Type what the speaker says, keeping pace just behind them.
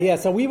Yeah,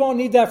 so we won't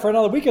need that for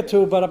another week or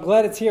two, but I'm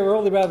glad it's here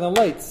early rather than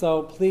late.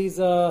 So please,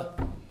 how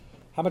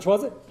much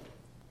was it?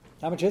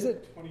 How much is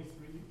it?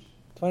 23 each.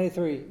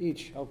 23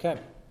 each, okay.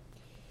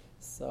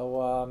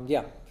 So,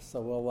 so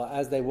we'll,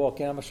 as they walk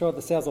in, I'm sure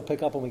the sales will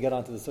pick up when we get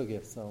onto the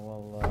sugya. So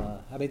we'll,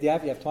 how many do you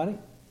have? You have 20?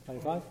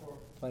 25?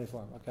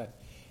 24, okay.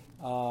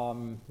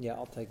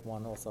 I'll take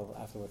one also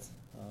afterwards.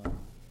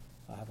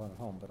 I have one at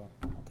home, but I'll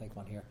take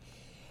one here.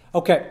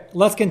 Okay,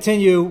 let's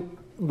continue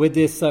with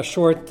this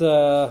short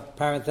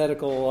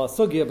parenthetical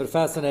sugya, but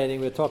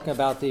fascinating. We're talking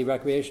about the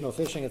recreational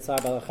fishing at Tzar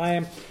Ba'al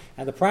Chaim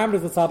and the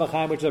parameters of Tzar Ba'al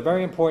Chaim, which are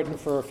very important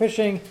for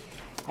fishing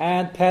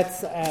and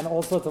pets and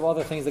all sorts of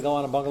other things that go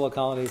on in bungalow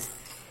colonies.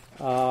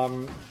 Before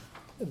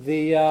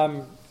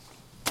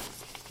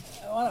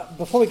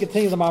we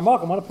continue the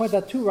Marmok, I want to point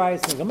out two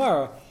rayos in the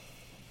Gemara.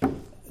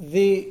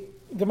 The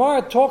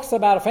Gemara talks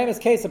about a famous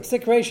case of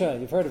psik reisha.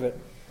 You've heard of it.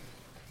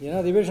 You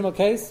know, the original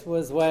case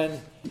was when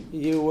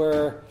you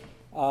were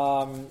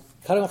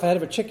cutting off the head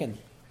of a chicken.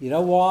 You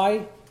know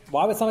why?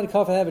 Why would somebody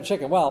cut off the head of a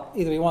chicken? Well,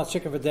 either he wants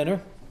chicken for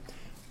dinner,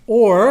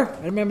 or,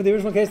 I remember the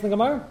original case in the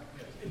Gemara?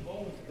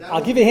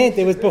 I'll give you a hint.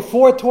 It was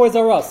before Toys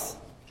R Us.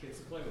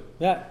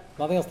 Yeah,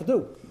 nothing else to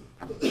do.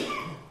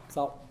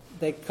 So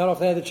they cut off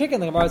the head of the chicken.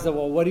 The Gemara said,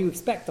 well, what do you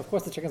expect? Of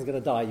course the chicken's going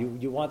to die.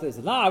 You want this? He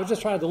said, no, I was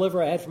just trying to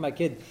deliver a head for my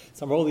kid,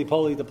 some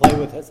roly-poly to play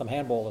with, some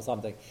handball or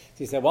something. So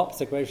he said, well,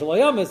 obviously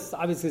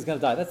he's going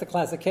to die. That's the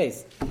classic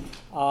case.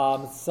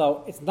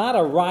 So it's not a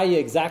raya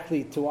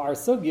exactly to our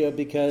sugya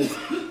because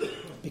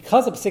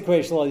of psik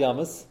reisha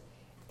yamas,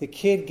 the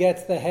kid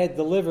gets the head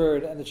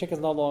delivered and the chicken's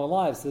no longer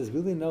alive. So there's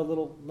really very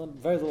little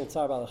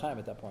tzar ba'al chaim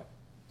at that point.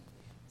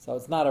 So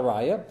it's not a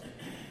raya.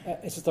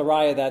 It's just a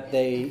raya that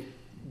they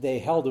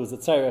held it was a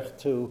tzarech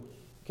to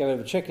get rid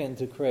of a chicken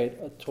to create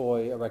a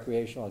toy, a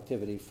recreational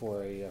activity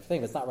for a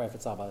thing. It's not right for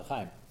tzar ba'al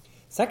chaim.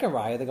 Second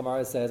raya, the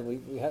Gemara says,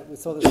 we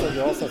saw this story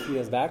also a few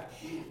years back.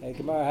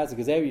 Gemara has a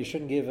gezeira, you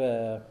shouldn't give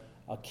a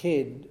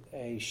kid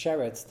a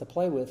sheretz to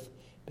play with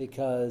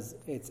because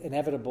it's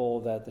inevitable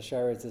that the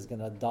sheretz is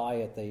going to die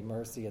at the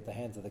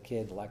hands of the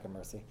kid, lack of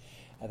mercy,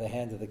 at the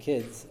hands of the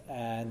kids,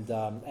 and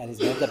he's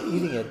going to end up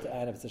eating it,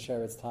 and if it's a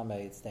sheretz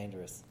tameh, it's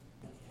dangerous.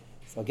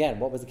 So again,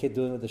 what was the kid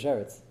doing with the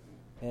sheretz?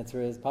 The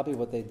answer is probably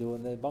what they do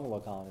in the bungalow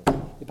colonies.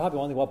 They probably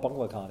only what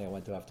bungalow colony I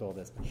went to after all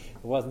this.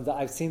 It wasn't.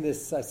 I've seen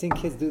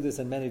kids do this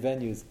in many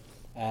venues,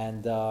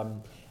 and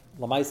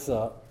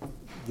Lamaisa,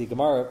 the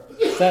Gemara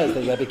says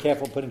that you got to be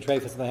careful putting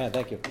treifas in the hand.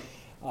 Thank you.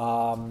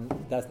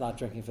 That's not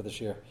drinking for the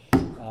shear.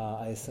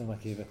 I assume I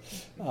keep it.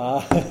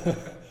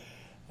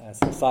 That's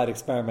a side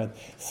experiment.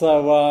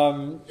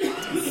 So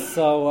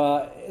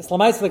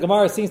Lamaisa, the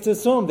Gemara seems to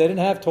assume they didn't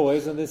have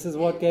toys, and this is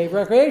what gave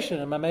recreation.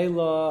 And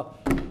Mamela,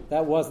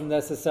 that wasn't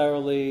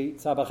necessarily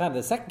tzar ba'al chaim.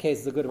 The second case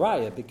is a good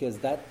raya because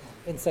that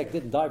insect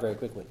didn't die very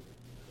quickly.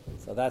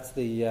 So that's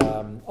the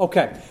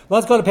okay.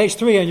 Let's go to page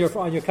 3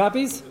 on your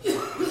copies.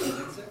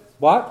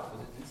 What?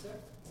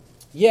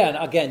 Yeah, and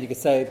again, you could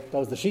say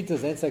those the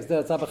shitas, the insects,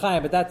 the tzar ba'al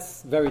chaim, but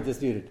that's very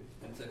disputed.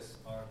 Insects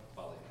are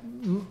poly.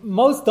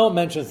 Most don't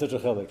mention such a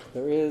chilik.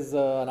 There is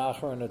an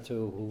achron or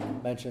two who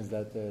mentions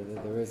that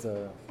there is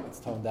it's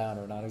toned down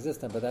or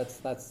non-existent, but that's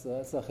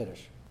a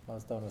chiddush.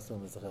 Most don't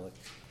assume it's a chilik.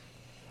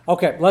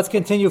 Okay, let's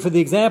continue for the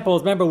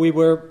examples. Remember, we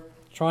were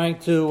trying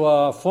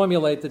to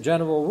formulate the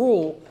general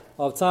rule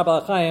of tzar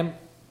ba'al chaim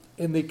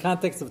in the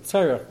context of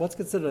tzarech. What's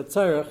considered a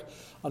tzarech?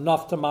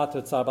 Enough to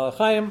matter tzar ba'al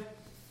chaim.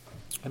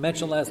 I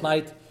mentioned last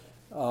night,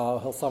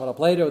 he'll sum it up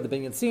later, the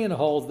Binyan Sin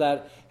holds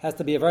that has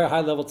to be a very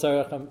high level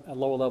tzarech and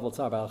lower level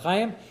tzar ba'al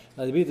chaim.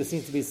 Now the Bida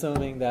seems to be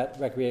assuming that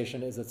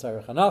recreation is a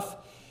tzarech enough.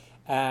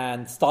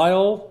 And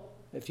style,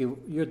 if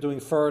you're doing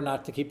fur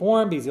not to keep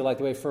warm because you like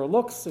the way fur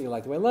looks, so you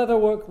like the way leather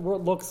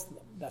looks,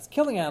 that's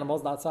killing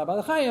animals, not tzar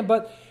ba'al chaim,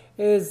 but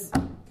is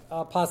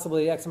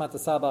possibly X amount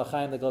of tzar ba'al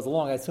chaim that goes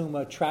along. I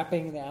assume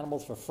trapping the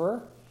animals for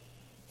fur,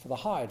 for the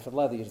hide, for the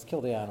leather, you just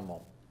kill the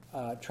animal.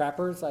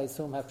 Trappers, I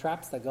assume, have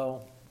traps that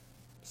go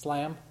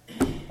slam,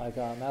 like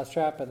a mouse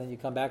trap, and then you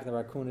come back and the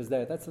raccoon is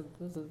there. There's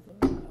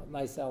a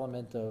nice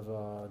element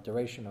of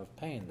duration of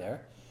pain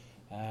there.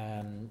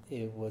 And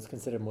it was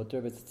considered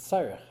mutter, but it's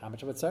tzarech. How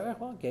much of a tzarech?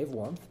 Well, it gave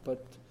warmth,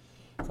 but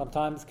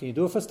sometimes, can you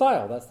do it for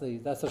style? That's the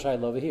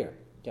shayla over here.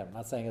 Again, I'm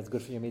not saying it's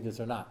good for your midas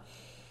or not.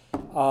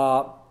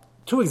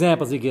 2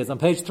 examples he gives. On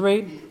page 3,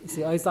 you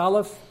see Eis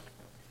Aleph,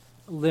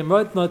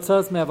 Limrot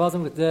notzos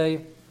me'avazim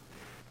k'tei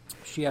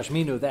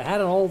shiashminu. They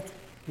had an old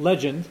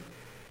legend,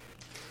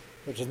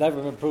 which has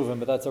never been proven,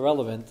 but that's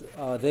irrelevant.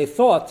 They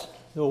thought,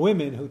 there were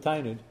women who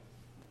tained,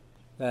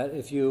 that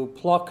if you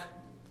pluck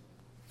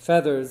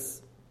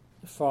feathers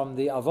from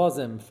the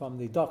avazim, from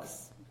the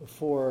ducks,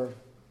 before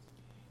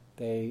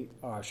they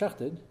are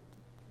shechted,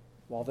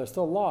 while they're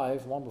still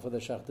alive, long before they're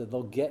shechted,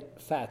 they'll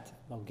get fat,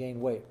 they'll gain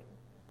weight.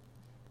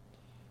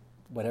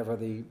 Whatever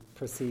the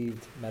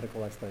perceived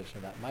medical explanation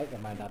of that might or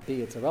might not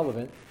be, it's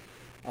irrelevant.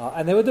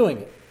 And they were doing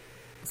it.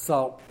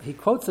 So he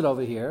quotes it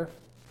over here.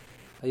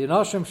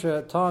 Yonashim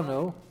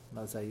shetanu,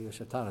 not say you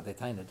shetanu, they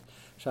tainted.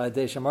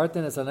 Shadei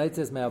shamartin es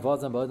anaitis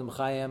me'avazim ba'odim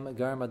chayim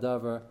garim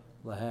adavar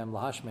lahem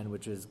lahashmin,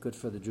 which is good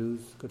for the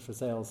Jews, good for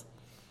sales.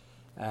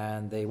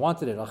 And they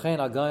wanted it. Achein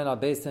agayin al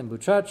based in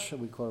Buchach,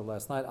 we quoted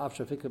last night,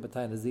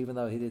 even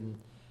though he didn't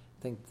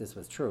think this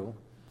was true.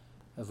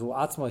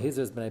 Everybody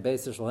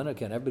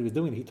was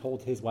doing it. He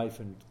told his wife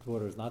and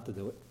daughters not to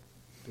do it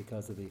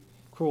because of the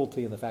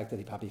cruelty and the fact that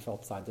he probably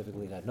felt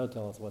scientifically it had no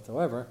tellus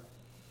whatsoever.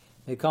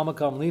 The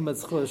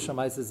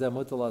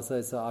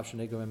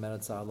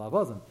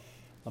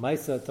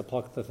Maisa to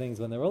pluck the things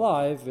when they're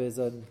alive is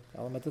an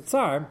element of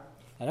tsar,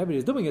 and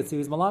everybody's doing it, so he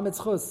was malam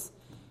etzchus.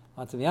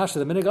 Onto the Yasha,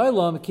 the minig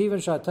olam, kivin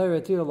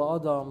shatayr etir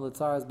la'adam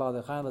l'tzar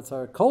ba'alechayim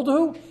l'tzar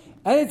kolduhu,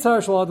 any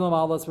tzar shal adam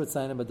alas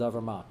ritzayim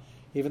b'davar ma.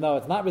 Even though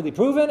it's not really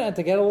proven, and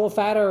to get a little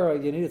fatter,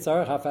 you need a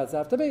tzarech, how fat does it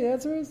have to be? The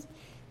answer is,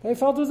 they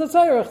felt it was a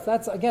tzarech.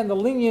 That's, again, the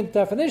lenient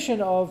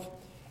definition of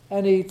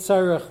any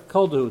tzarech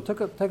kolduhu.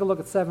 Take a look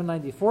at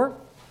 794,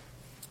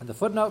 and the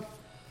footnote.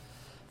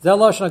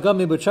 Zelosh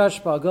nagami b'chash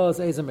ba'agos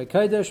ezem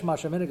mekadesh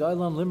mashaminig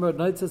olam limrod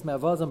noitzes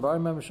me'avazim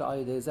ba'armem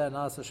sha'ayidezeh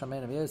nasa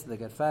shamenim yes, they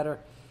get fatter.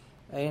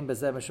 After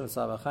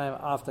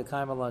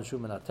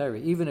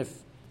even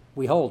if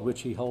we hold,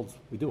 which we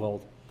do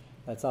hold,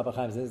 that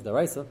Sabachayim is the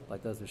Raisa,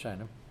 like those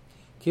Rishonim.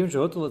 He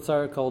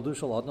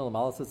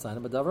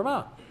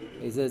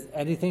says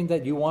anything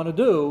that you want to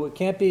do, it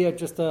can't be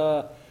just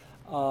an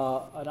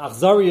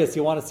achzarius,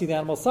 you want to see the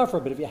animal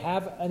suffer, but if you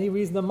have any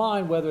reason in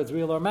mind, whether it's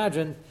real or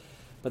imagined,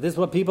 but this is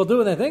what people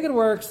do and they think it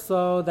works,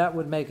 so that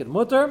would make it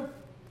mutter.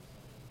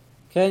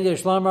 Ken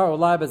yesh lamar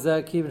ulai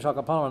bezeh kivin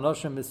shakapan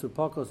anoshim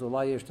misupokos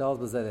ulai yesh tells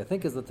bezeh. They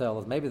think is the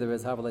tells. Maybe there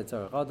is havalei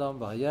tzarech adam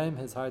b'hayim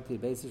his heart to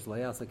basish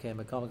layasa came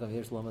a kamikam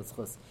yesh lam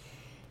etzchus.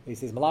 He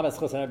says malam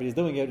etzchus and everybody's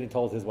doing it, and he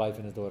told his wife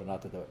and his daughter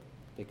not to do it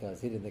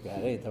because he didn't think it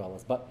had any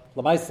tells. But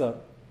lamaisa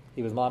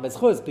he was malam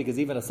etzchus because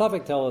even a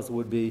suffix tells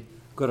would be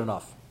good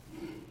enough.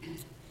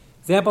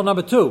 Example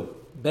number 2,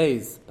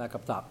 Beis, back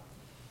up top.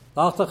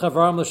 Can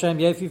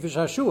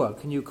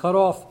you cut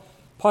off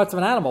parts of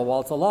an animal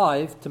while it's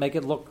alive to make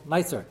it look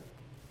nicer?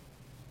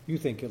 You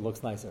think it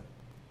looks nicer.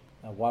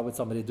 Now, why would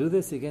somebody do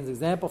this? He gives an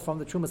example from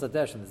the Trumas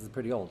Hadeshen. This is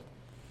pretty old.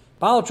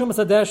 Baal Trumas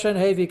Hadeshen,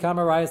 Hevi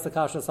Kamarayas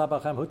Takasha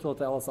Sabachem Hutul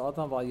Te'elas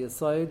Atam Val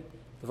Yisoid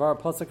Dvar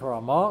Pasuk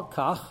Harama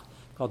Kach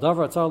Kal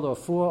Davar Atzar Lo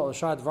Afur Al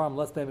Shad Dvarim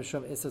Let's Be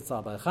Mishum Isat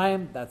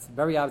Sabachem. That's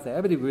very obvious.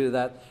 Everybody agreed with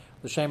that.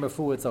 The Shem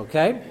Refu, it's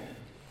okay.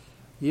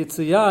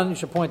 Yitzuyan, you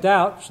should point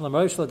out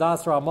Shlomosh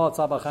Ladas Ramah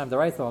Sabachem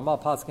Deraisa Ramah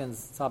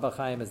Paskins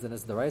Sabachem is the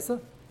Nis Deraisa.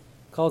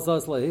 They had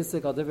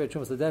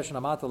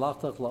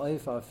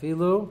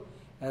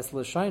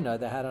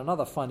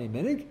another funny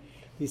minig. They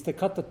used to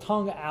cut the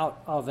tongue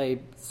out of a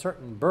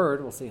certain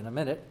bird. We'll see in a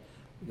minute.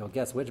 You'll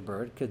guess which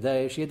bird.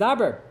 Kadei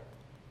shiadaber.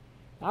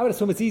 I would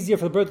assume it's easier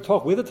for the bird to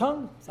talk with the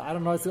tongue. So I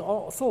don't know. It's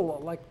also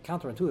like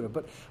counterintuitive,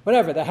 but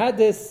whatever. They had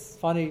this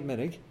funny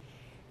minig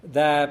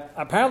that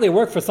apparently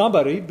worked for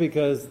somebody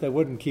because they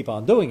wouldn't keep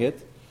on doing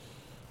it.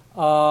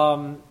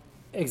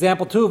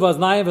 Example 2,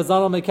 Vaznayim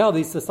Vazanal Mekel. They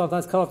used to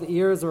sometimes cut off the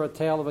ears or a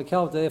tail of a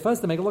kelp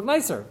to make it look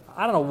nicer.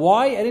 I don't know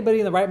why anybody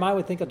in the right mind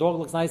would think a dog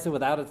looks nicer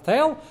without its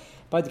tail,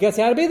 but I guess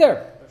he had to be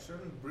there.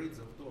 Certain breeds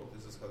of dogs,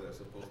 this is how they're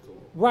supposed to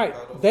look. Right.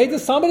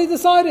 Somebody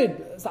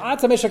decided.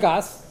 Somebody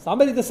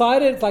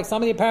decided, it's like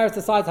somebody in Paris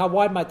decides how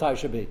wide my tie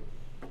should be.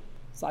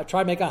 So I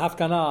tried making a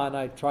hafkana, and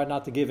I tried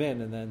not to give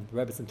in, and then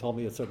Rebbetzin told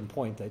me at a certain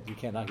point that you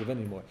can't not give in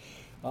anymore.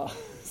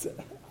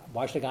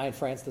 Why should a guy in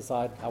France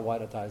decide how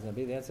wide a tie is going to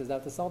be? The answer is they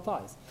have to sell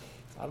ties.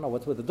 I don't know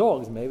what's with the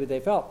dogs. Maybe they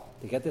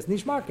felt to get this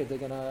niche market, they're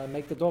going to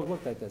make the dog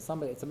look like this.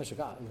 It's a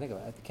mishagah. You think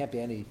about it. It can't be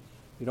any.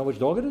 You know which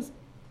dog it is?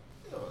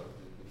 Yeah,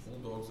 the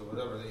bulldogs or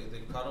whatever.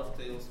 They cut off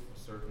tails for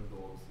certain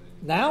dogs.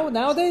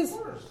 Nowadays. Of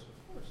course.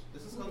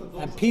 This is how the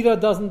dogs. And PETA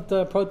doesn't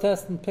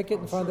protest and picket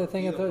in front of the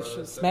thing and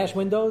smash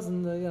windows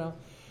and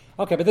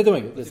Okay, but they're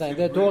doing it. They're saying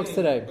they're dogs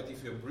today. But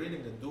if you're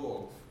breeding a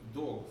dog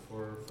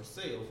for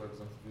sale, for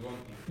example,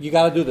 you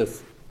got to do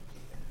this.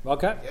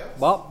 Okay. Yes.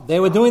 Well, they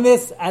were doing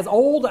this as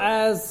old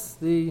as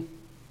the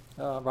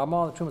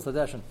Ramah and Trumas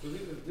Hadeshen. So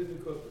this is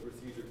because the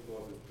procedure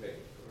causes pain,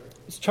 correct?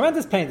 It's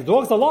tremendous pain. The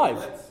dog's alive.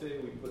 Let's say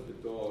we put the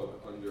dog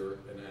under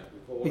an app.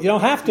 But you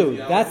don't have to.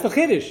 That's the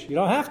chiddush. You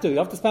don't have to. You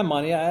don't have to spend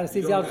money.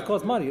 Anesthesiologists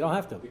cost money. You don't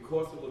have to.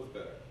 Because it looks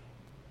better.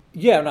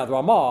 Yeah, no, the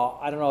Ramah,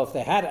 I don't know if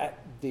they had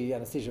the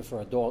anesthesia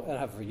for a dog. I don't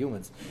have it for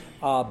humans.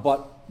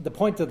 But the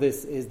point of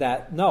this is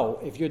that, no,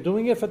 if you're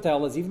doing it for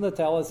tellers, even the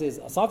tellers is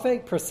a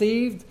suffix,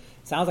 perceived,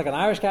 sounds like an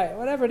Irish guy,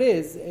 whatever it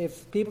is,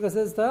 if people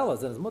consider it tellers,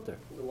 then it's mutter.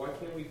 So why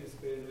can't we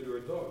just neuter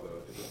a dog,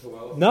 though? Is it so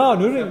well?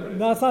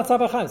 No, it's not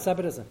Sabachim, it's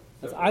separatism.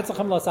 It's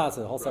Eitzachim Lasasa,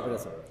 the whole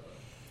separatism.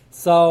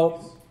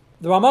 So,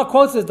 the Ramah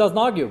quotes this, doesn't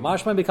argue.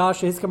 Mashman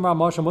Bikash, Hiskam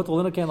Ramah, Shamut,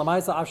 Linakan,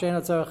 Lamaisa, Afshain,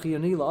 Atzar,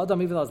 Chiyoni,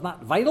 La'adam, even though it's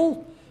not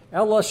vital.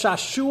 Ella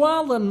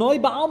Shashua,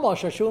 Lanoi Ba'alma.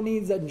 Shashua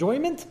means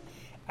enjoyment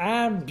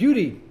and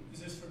beauty.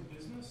 Is this for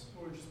business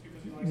or just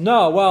because you like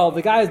No, well,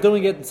 the guy is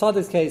doing it in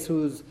Sadiq's case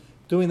who's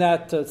doing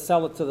that to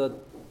sell it to the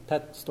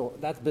pet store.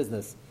 That's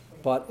business.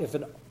 But if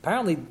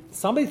apparently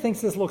somebody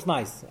thinks this looks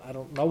nice, I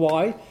don't know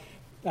why.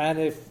 And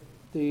if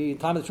the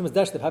time of the Trumas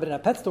Desh, they probably didn't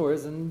have pet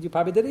stores, and you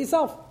probably did it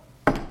yourself.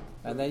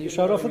 And then you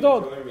showed off the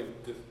dog.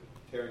 Just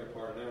tearing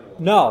apart an animal.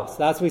 No, so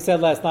that's what we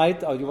said last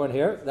night. Oh, you weren't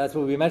here. That's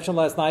what we mentioned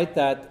last night,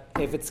 that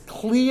if it's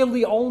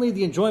clearly only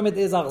the enjoyment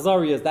is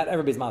achzarias, that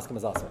everybody's maskim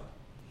is also.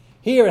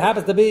 Here it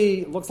happens to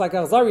be, looks like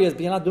achzarias,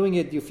 but you're not doing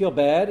it, you feel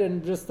bad,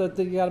 and just that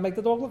you got to make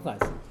the dog look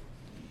nice.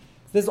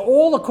 This is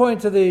all according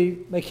to the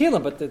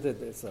Mechilim, but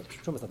it's a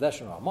Trumas Hadesh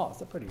and Ramah.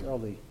 It's a pretty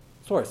early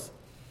source.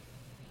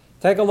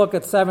 Take a look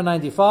at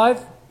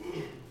 795.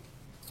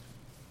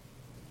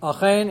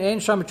 Achein ein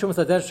sham Trumas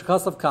Hadesh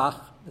kasav kach.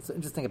 It's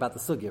interesting about the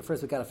sugya.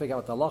 First, we got to figure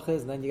out what the halach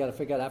is, and then you got to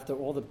figure out after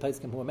all the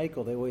Pesachim who are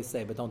makel, they always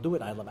say, but don't do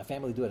it. I let my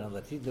family do it, and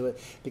let you do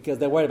it, because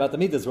they're worried about the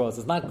midas rose.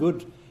 It's not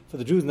good for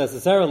the Jews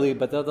necessarily,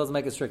 but that doesn't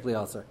make it strictly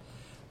aser.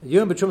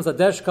 Yom b'trumas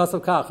hadesh kasav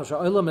kach. Asher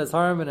olam is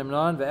harim and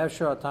imnan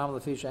ve'efshar atam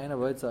lefi she'ena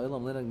roitza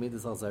olam linag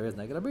midas al zarias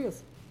neged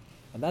abrius,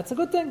 and that's a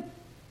good thing.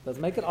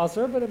 Doesn't make it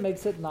aser, but it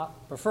makes it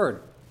not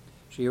preferred.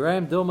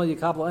 She'yirayim dilma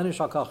yikabel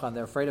enish al kacha, and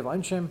they're afraid of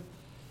anshim.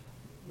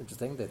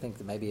 Interesting. They think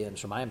that maybe in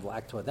Shemayim will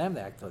act toward them,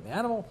 they act toward the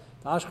animal.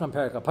 Ashkam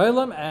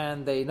Perikapolim,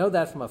 and they know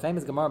that from a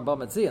famous Gemara in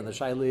Bava and the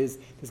Shaila is,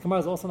 this Gemara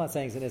is also not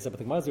saying it's but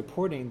the Gemara is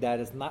reporting that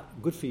it's not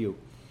good for you.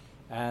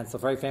 And it's a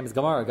very famous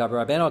Gemara.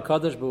 Gabra Rabbeinu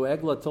Kadosh Bu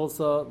Egla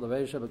Tulsa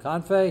Levesha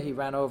Bekanfe. He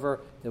ran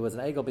over, there was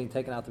an eagle being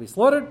taken out to be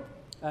slaughtered,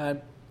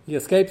 and he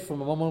escaped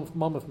from a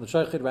moment from the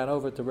Sheikhid, ran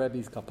over to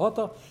Rebbe's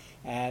kapota,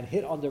 and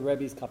hit under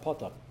Rebbe's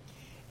kapota.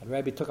 And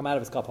Rebbe took him out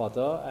of his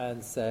kapota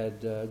and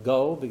said,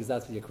 go, because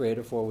that's what you're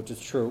created for, which is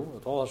true,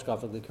 it's all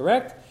hashkafically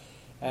correct.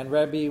 And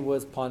Rebbe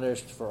was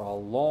punished for a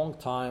long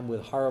time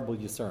with horrible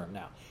yisurim.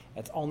 Now,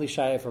 it's only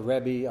shy for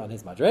Rebbe on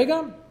his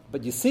madrega,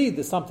 but you see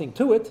there's something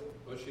to it.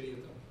 What should he have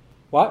done?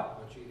 What?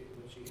 What should he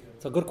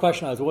have It's a good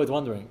question. I was always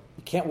wondering.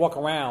 You can't walk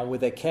around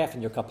with a calf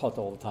in your kapota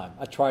all the time.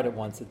 I tried it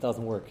once. It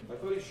doesn't work. I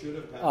thought he should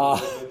have had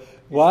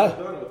what? Should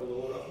have done it with a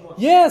little enough money.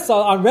 Yeah, so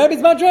on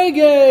Rebbe's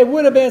madrega, it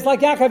would have been, it's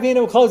like Yaakov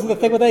Avinu closing the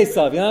thing with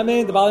Esav. You know what I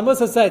mean? The Bali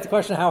Musa said, it's a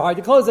question of how hard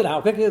you close it,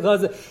 how quickly you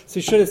close it. So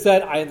he should have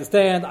said, I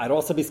understand, I'd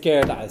also be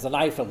scared. There's a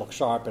knife, it looks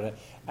sharp.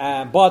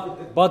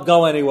 But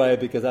go anyway,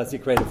 because that's what you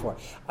created for.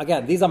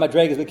 Again, these are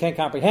madregas we can't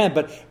comprehend,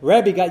 but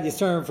Rebbe got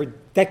Yisurim for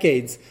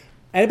decades.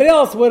 Anybody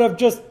else would have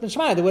just been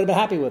Shemai, they would have been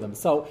happy with him.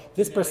 So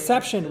this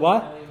perception,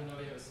 what? I don't even know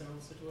we have a similar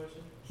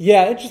situation.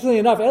 Yeah, interestingly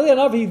enough,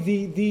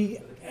 Elianavi,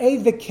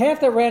 the calf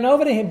that ran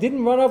over to him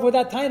didn't run over with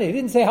that taina. He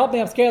didn't say, help me,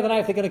 I'm scared of the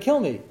knife, they're going to kill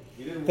me.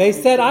 They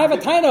said, I have a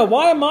taina,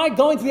 why am I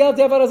going to the El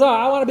Devar Azar?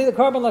 I want to be the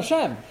Karban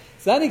Lashem.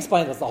 So then he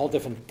explained that's a whole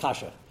different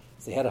kasha.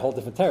 So he had a whole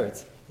different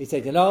teretz. He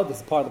said, this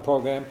is part of the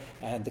program,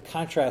 and the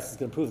contrast is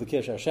going to prove the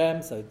Kish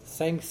Hashem. So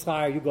same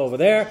sky, you go over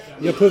there,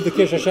 you'll prove the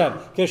Kish Hashem.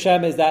 Kish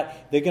Hashem is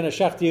that they're going to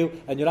shecht you,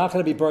 and you're not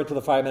going to be burned to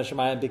the fire of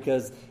Shemayim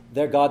because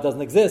their God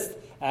doesn't exist.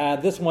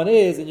 And this one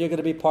is, and you're going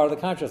to be part of the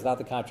contrast. Without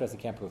the contrast, you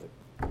can't prove it.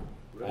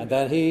 Right. And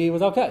then he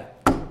was okay.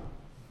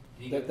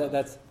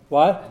 That's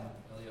what? And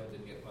Eliyahu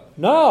didn't get punished.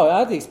 No,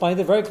 Adi explained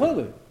it very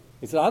clearly.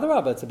 He said,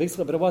 Adarabba, it's a big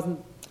slip, but it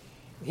wasn't.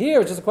 Here,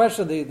 it's just a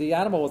question. The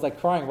animal was like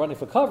crying, running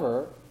for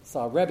cover.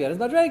 So Rebbe and his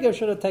madrega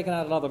should have taken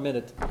out another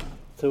minute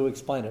to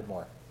explain it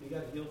more. He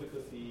got healed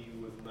because he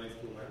was nice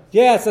to him.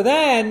 Yeah, so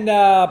then,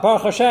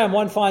 Baruch Hashem,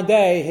 one fine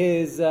day,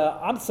 his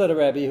Amsa the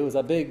Rebbe, who was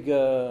a big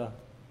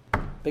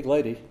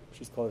lady,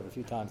 she's quoted a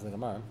few times in the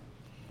Gemara,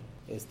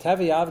 is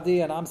Tevi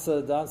Avdi and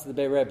Amsa the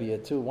Bey Rebbe,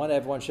 two, one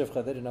Ev, one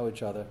Shivcha. They didn't know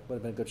each other. Would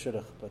have been a good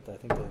shidduch, but I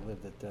think they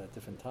lived at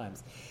different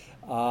times.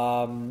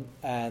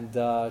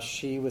 And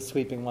she was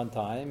sweeping one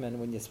time, and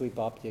when you sweep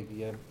up,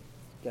 you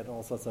get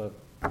all sorts of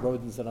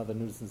rodents and other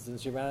nuisances. And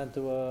she ran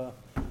into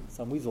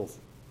some weasels.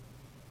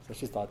 So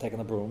she started taking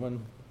the broom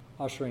and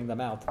ushering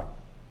them out.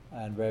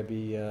 And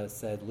Rebbe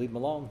said, leave them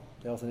alone.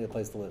 They also need a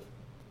place to live.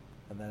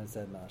 And then it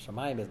said,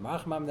 Shamayim is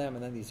marachmam them,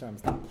 and then these terms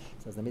stop.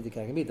 It says,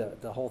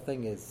 the whole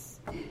thing is,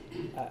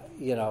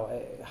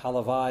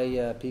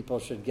 halavai people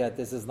should get,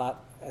 this is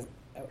not,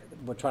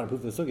 we're trying to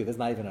prove the sugi, this is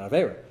not even an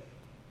avera.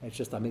 It's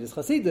just Amidas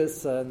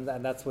Chasidus,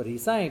 and that's what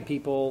he's saying.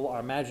 People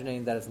are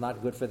imagining that it's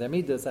not good for their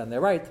midas, and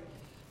they're right,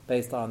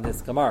 based on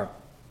this Gemara.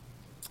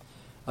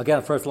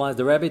 Again, first line is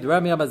the Rebbe. The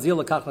Rebbe Amazil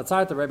Lekach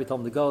Natzart. The Rebbe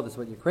told him to go. This is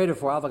what you're created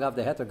for. Avagav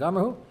deheter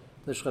gamerhu.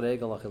 Lishchad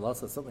egel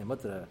achilasa. Certainly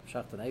mutter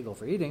shacht an egel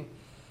for eating.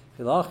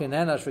 Chilach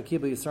inenash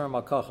v'kibu yisurim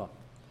al-kocha.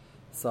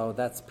 So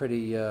that's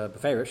pretty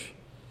beferish.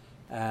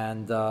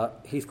 And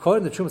he's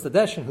quoting the Trumas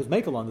Hadeshin, who's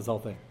makel on this whole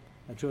thing.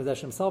 And Trumas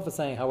Hadeshin himself is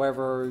saying,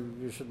 however,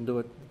 you shouldn't do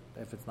it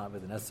if it's not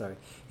really necessary.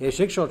 And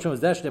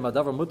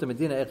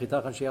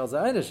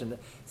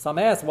some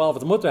ask, well, if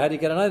it's mutter, how do you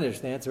get an einish?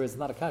 The answer is, it's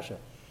not a kasha.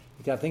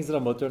 You got things that are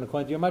mutter, and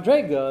according to your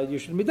madrega, you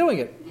shouldn't be doing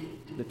it.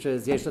 Which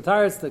is, yesh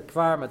l'taretz, the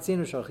kvar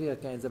matzinu,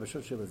 shochiyah kein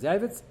zebashut shivas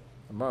yavitz,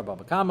 amar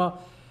babakama,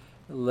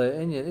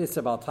 le'inyan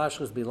issa bal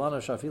tashchus bilana,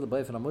 shafil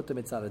b'efen amutter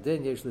mitzad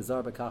adin, yesh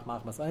l'zar b'kach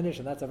machmas einish,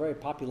 and that's a very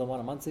popular one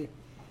on Muncie.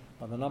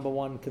 On the number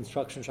one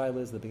construction shaila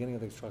is the beginning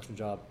of the construction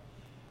job.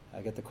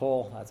 I get the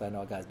call, as I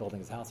know a guy's building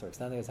his house or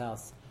extending his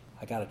house.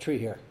 I got a tree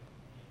here.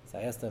 So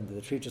I asked them, did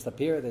the tree just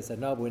appear? They said,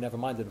 no, but we never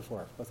minded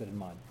before. Of course they didn't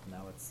mind.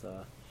 Now it's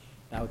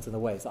in the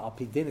way. So Al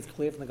Pidin is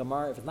clear from the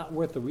Gemara. If it's not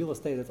worth the real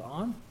estate it's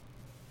on,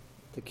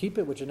 to keep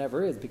it, which it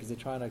never is, because you're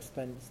trying to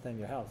extend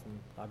your house. And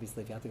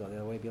obviously if you have to go the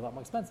other way, it'd be a lot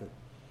more expensive.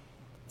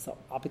 So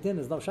Alpitin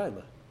is no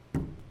Shaila.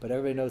 But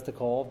everybody knows to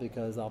call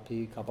because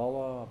Alpi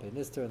Kabbalah, Alpi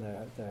Nister, and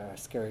there are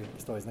scary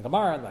stories in the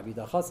Gemara, and Rabbi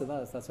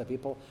Chassid, that's why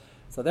people.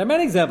 So there are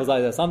many examples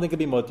like that. Something could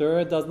be mutter,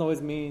 it doesn't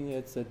always mean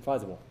it's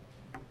advisable.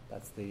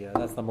 That's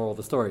the moral of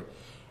the story.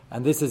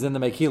 And this is in the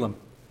Mekilim.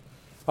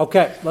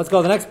 Okay, let's go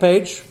to the next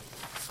page.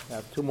 I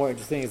have two more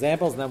interesting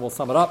examples, and then we'll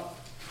sum it up.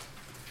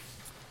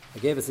 I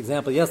gave this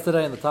example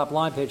yesterday in the top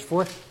line, page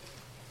 4.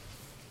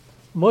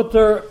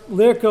 Mutter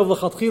lirkov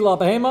l'chatchila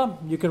behema.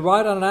 You can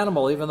ride on an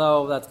animal, even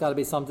though that's got to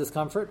be some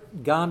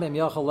discomfort. Gam im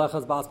yachal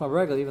lechas basma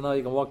regel. Even though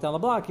you can walk down the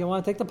block, you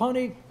want to take the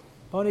Pony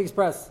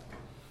Express.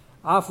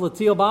 Af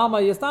l'til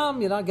ba'alma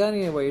yistam. You're not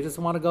getting anywhere. You just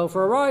want to go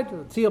for a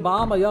ride. Til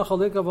ba'alma yachal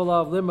lirkov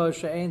olav limo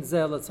she'ein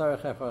zeh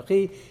l'tzarech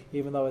echrachi.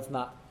 Even though it's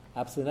not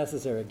absolutely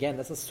necessary. Again,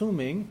 that's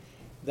assuming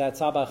that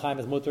Tzabah Chaim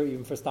is mutter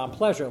even for stam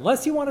pleasure,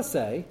 unless you want to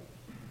say,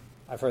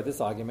 I've heard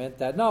this argument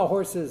that no,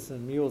 horses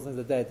and mules in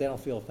the day they don't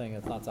feel a thing.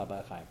 It's not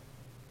Tzabah Chaim.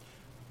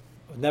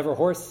 Never a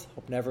horse,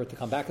 hope never to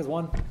come back as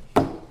one.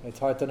 It's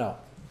hard to know.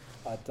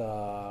 But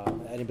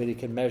anybody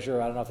can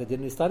measure, I don't know if they did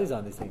any studies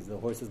on these things. The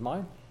horse is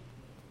mine.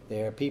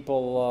 There are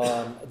people,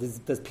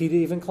 does PETA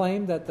even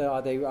claim that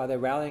are they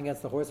rallying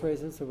against the horse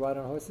races who ride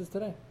on horses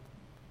today?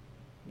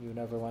 You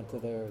never went to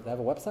they have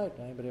a website?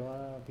 Anybody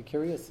want to be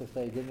curious if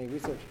they did any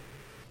research?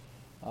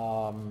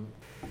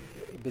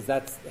 Because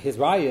that's, his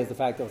raya is the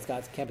fact that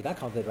Scots can't be that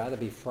comfortable. They'd rather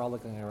be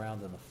frolicking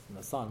around in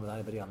the sun without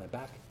anybody on their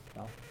back.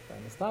 No,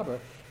 in the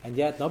stabber. And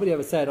yet nobody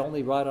ever said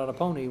only ride on a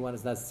pony when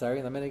it's necessary.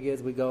 And the minute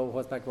is we go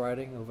horseback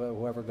riding,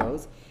 whoever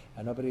goes,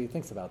 and nobody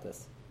thinks about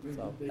this.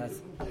 So they that's,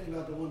 complain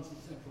about the ones in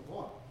Central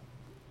Park.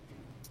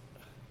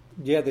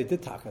 yeah, they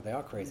did talk. They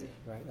are crazy,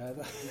 right?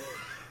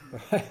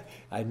 Right.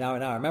 I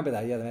now remember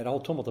that. Yeah, they made a whole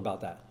tumult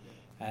about that,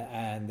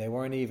 and they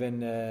weren't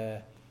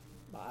even.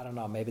 I don't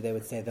know. Maybe they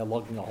would say they're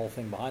lugging the whole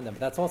thing behind them. But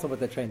that's also what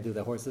they're trained to do.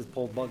 The horses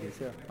pull buggies.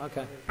 Yeah.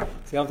 Okay. So you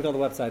don't have to go to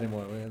the website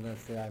anymore. I'm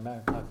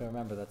not going to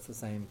remember. That's the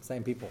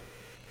same people.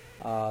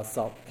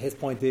 So his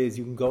point is,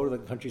 you can go to the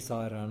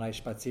countryside on a nice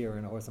spazier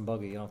in a horse and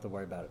buggy. You don't have to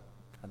worry about it,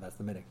 and that's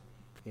the minhag,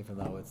 even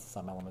though it's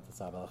some element of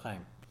Tzabah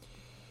Chaim.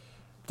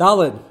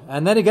 Dalid,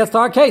 and then he gets to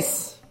our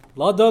case.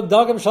 La dog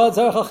dagim shal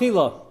tzarech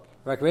achila,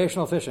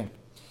 recreational fishing.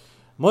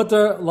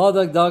 Mutter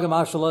ladag dagim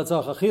ashal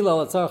tzarech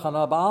achila tzarech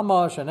hana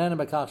ba'alma shenen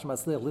bekach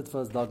shematzlich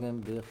litfas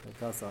dagim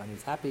b'chikasa, and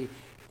he's happy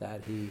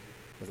that he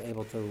was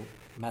able to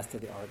master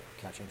the art of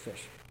catching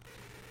fish,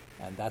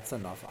 and that's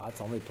enough.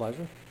 It's only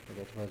pleasure.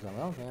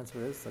 Well, the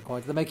answer is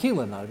according to the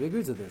Mekilim. Not everybody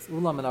agrees with this.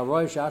 Ulam and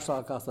aroy shashal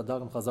akasa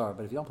dagim chazar.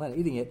 But if you don't plan on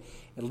eating it,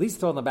 at least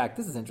throw in the back.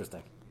 This is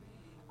interesting.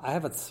 I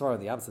have it throw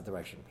in the opposite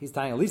direction. He's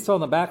tying at least throw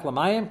in the back.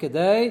 Lamayim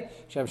kedei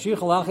shamshich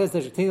alachis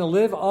deshetina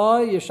live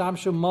oy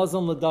yeshamshu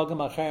mazon ledagim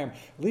acherim.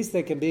 At least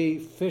they can be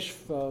fish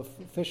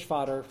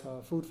fodder,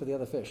 food for the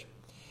other fish.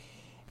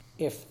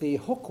 If the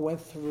hook went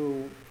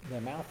through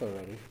their mouth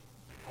already,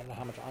 I don't know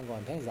how much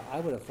ongoing pain is there. I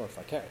would have thought for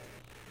a carrot.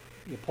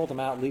 You pull them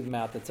out, leave them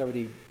out. That's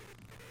already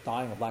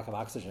dying of lack of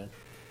oxygen.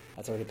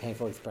 That's already a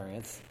painful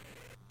experience.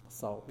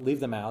 So leave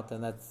them out,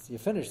 and you're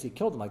finished. You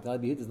killed them. Like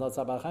that, there's no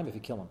Tzabah Chaim if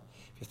you kill them.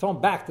 If you throw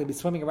them back, they'll be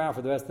swimming around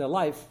for the rest of their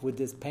life with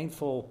this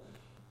painful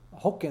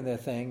hook in their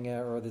thing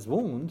or this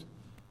wound,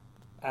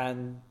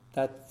 and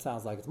that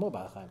sounds like it's more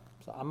Tzabah Chaim.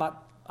 So I'm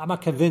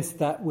not convinced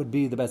that would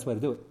be the best way to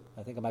do it.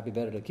 I think it might be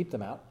better to keep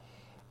them out.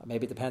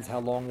 Maybe it depends how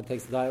long it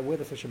takes to die. We're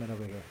the fishermen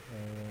over here.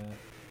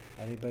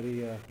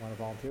 Anybody want to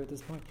volunteer at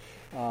this point?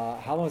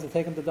 How long does it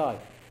take them to die?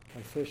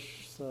 When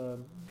fish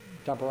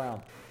jump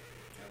around.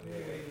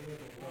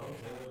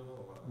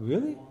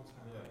 Really?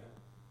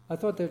 I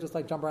thought they would just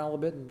like jump around a little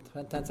bit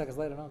and 10 seconds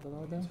later, no? Don't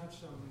know what they're doing?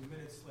 Touch them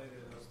minutes later,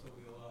 they'll still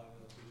be alive.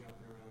 They'll be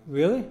jumping around.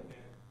 Really?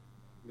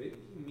 Yeah. Maybe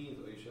he means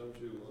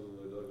Oishamshu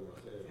wasn't the dog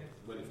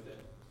when it's dead.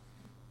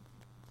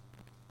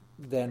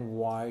 Then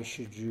why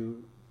should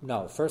you?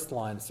 No, first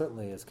line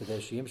certainly is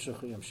Kadesh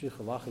Yimshich Yamshich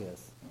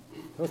Alachias.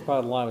 First part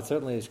of the line would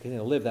certainly is continue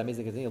to live. That means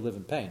they continue to live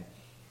in pain.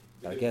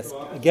 But I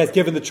guess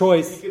given the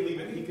choice, He can leave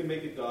it. He can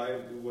make it die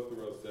and do what the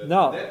Rose said.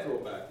 No. Then throw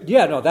it back.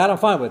 yeah, no, that I'm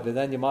fine with. But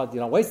then you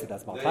don't waste it.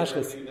 That's maltash.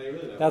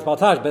 Really That's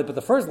maltash. But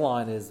the first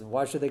line is,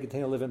 why should they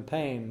continue to live in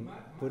pain?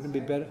 Wouldn't it be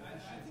better?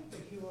 I think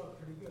they heal up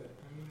pretty good.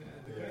 I mean,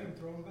 the guy who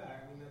throw them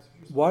back. I mean, that's what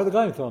you're supposed Why are the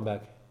guy throwing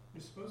back?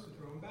 You're supposed to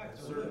throw them back.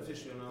 To Certain live.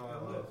 fish you know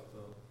I love.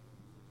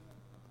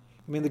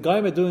 I mean, the guy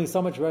are doing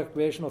so much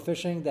recreational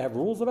fishing. They have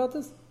rules about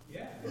this.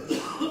 Yeah. If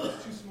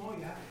it's too small,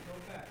 you have to throw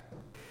it back.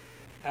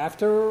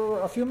 After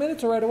a few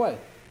minutes or right away.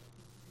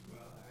 Well,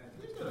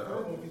 it's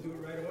preferable if you do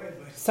it right away,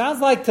 but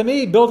Sounds like to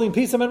me building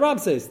Pisam and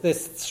Ramses. They're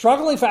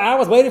struggling for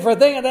hours waiting for a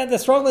thing, and then they're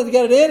struggling to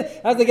get it in.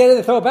 As they get in,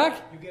 they throw it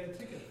back. you get a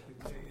ticket.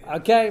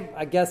 Okay,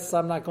 I guess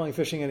I'm not going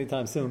fishing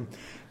anytime soon.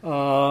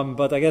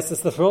 But I guess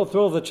it's the thrill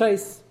of the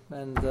chase.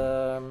 And,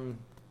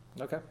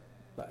 okay.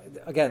 But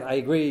again, I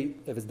agree,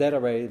 if it's dead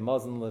already,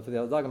 Muslim for the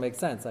other dog, it makes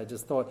sense. I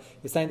just thought,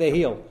 you're saying they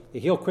heal. They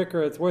heal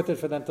quicker, it's worth it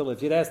for them to live.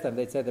 If you'd ask them,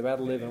 they'd say they'd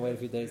rather live and wait a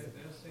few days. They'll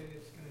say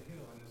it's going to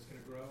heal and it's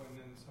going to grow, and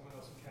then someone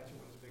else will catch it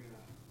when it's big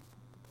enough.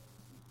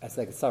 I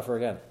say they could suffer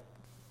again.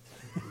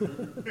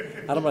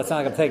 I don't want to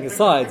sound like I'm taking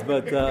sides,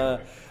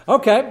 but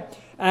okay.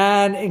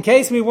 And in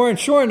case we weren't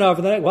sure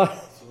enough, then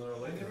what?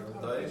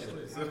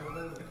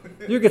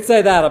 You could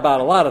say that about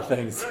a lot of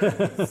things. You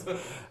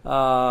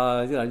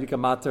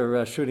can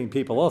matter shooting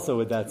people also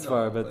with that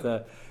svar,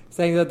 but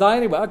saying they'll die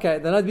anyway. Okay,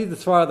 then I'd be the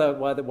svar that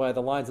why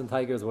the lions and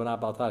tigers were not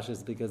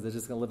baltashis, because they're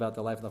just going to live out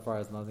their life in the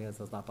forest and nothing else.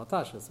 So it's not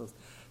baltashis. So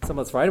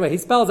somewhat svar. Anyway, he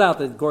spells out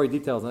the gory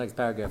details in the next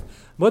paragraph.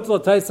 You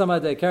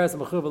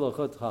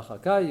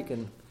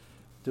can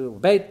do a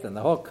bait and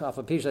the hook off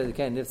a pisha. You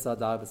can't nifsa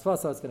da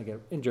b'svasa. It's going to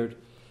get injured.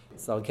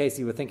 So in case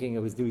you were thinking he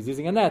was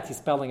using a net, he's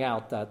spelling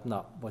out that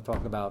no, we're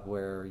talking about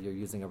where you're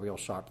using a real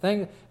sharp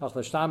thing. Which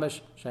is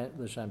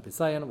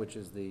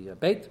the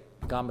bait.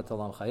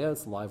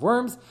 Live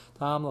worms.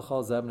 And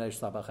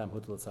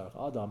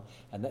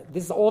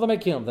this is all the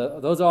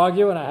mekilim. Those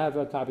argue, and I have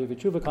a copy of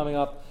Yeshuva coming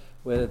up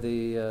where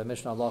the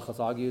Mishnah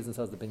Lachas argues and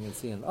says the Binyan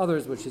C and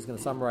others, which he's going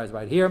to summarize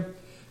right here.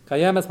 To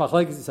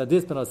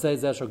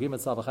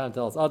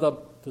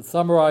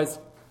summarize,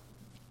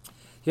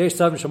 only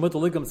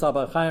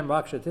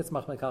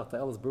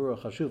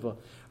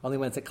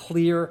when it's a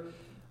clear,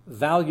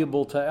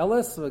 valuable to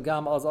Elis, and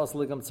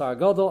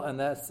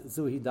that's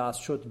Zuhi Das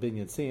Shut Bin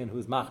Yitzin,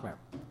 who's Machmer.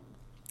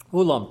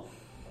 Ulam.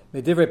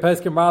 Medivrei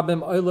Peskim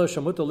Rabim, Oilo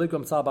Shamutu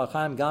Ligum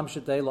Sabachayim, Gam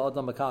Shetei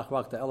La'adam Makach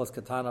Rak to Elis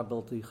Katana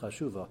Bilti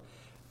Chashuva.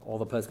 All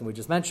the Peskim we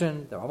just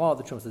mentioned, the Ramah,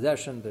 the Chum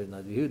Sedeshin, the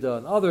Nadi Yehuda,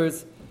 and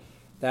others,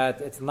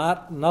 that it's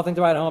nothing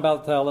to write home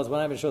about the Te'elas. We're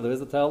not even sure there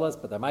is a Te'elas,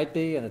 but there might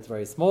be, and it's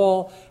very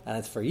small, and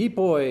it's for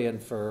Yipoi,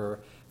 and for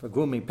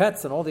grooming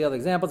pets, and all the other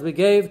examples we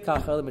gave.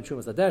 Kachel,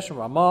 Mechumas Adeshim,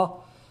 Ramah,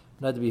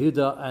 Nadi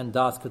Yehuda, and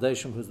Das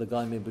Kadeshim, who's the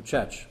guy named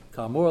Buchech.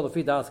 Kamor,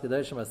 Lefi Das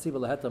Kadeshim, Asiva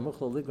Leheta,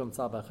 Muchlo, Ligrum,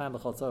 Tzabachayim,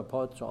 Lechol Tzar,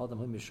 Pod, Sha'adam,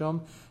 Hu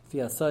Mishum, Fi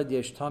Asad,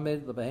 Yesh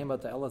Tamid, Lebehema,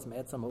 Te'elas,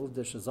 Me'etzam,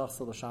 Uvdish,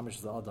 Zachsel,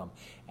 L'Shamish, Za'adam.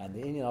 And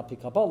the Indian Alpi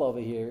Kabbalah over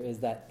here is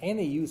that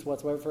any use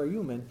whatsoever for a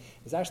human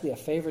is actually a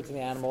favor to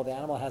the animal. The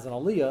animal has an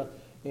aliyah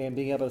in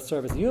being able to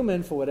serve as a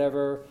human for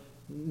whatever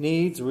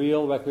needs,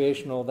 real,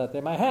 recreational, that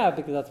they might have,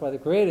 because that's why they're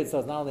created. So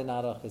it's not only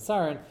not a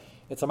chisaron,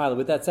 it's a mila.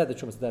 With that said, the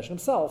Chumash Hadesh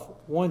himself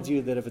warns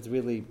you that if it's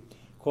really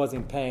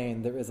causing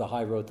pain, there is a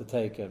high road to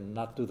take, and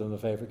not do them the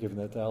favor, giving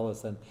that to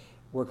Ellis, and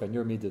work on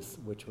your midas,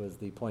 which was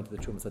the point of the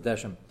Chumash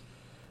Hadeshim.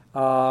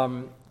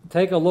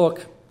 Take a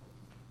look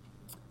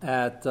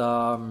at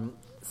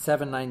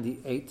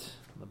 798,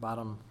 the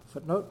bottom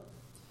footnote.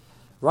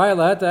 Raya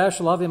laheta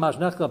eshalavi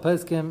mashnechka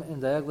peskim in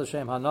the Egla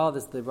Shem Hana.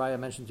 This is the Raya I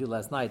mentioned to you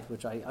last night,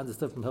 which I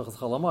understood from Hilchas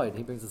Cholamoid.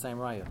 He brings the same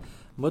Raya.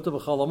 Mutter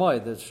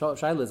b'cholamoid. The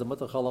shaila is a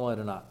mutter cholamoid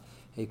or not.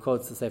 He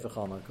quotes the Sefer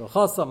Cholamoid.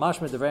 Kochasa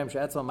mashmid devarim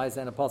she'etzma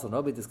ma'asein apostle.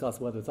 Nobody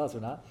discussed whether it's us or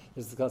not.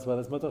 Just discussed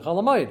whether it's mutter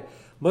cholamoid.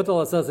 Mutter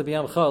l'says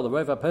b'yam chol.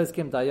 Reva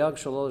peskim dayag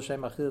shalol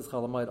shem achilas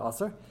cholamoid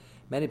aser.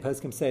 Many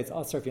poskim say it's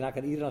aser if you're not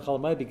going to eat it on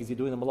cholamoid because you're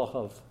doing the malach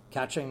of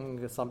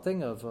catching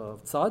something of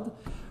tzad.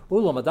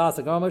 Ulam adas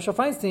agar Moshe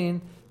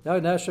Feinstein.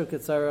 Moshe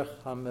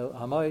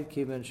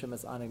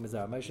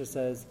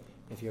says,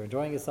 if you're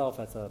enjoying yourself,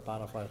 that's a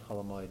bona fide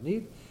cholamoid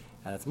need.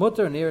 And it's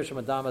mutter, near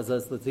Shemadama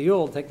says,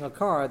 l'tiyul, taking a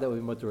car, that would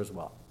be mutter as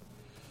well.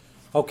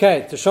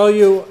 Okay, to show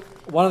you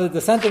one of the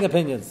dissenting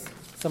opinions,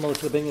 similar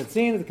to the Binyan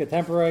Tzin, the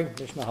contemporary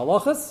Mishnah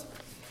Halachas,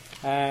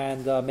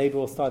 and maybe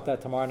we'll start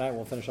that tomorrow night.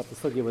 We'll finish up the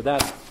sugya with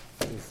that.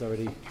 It's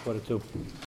already 1:45.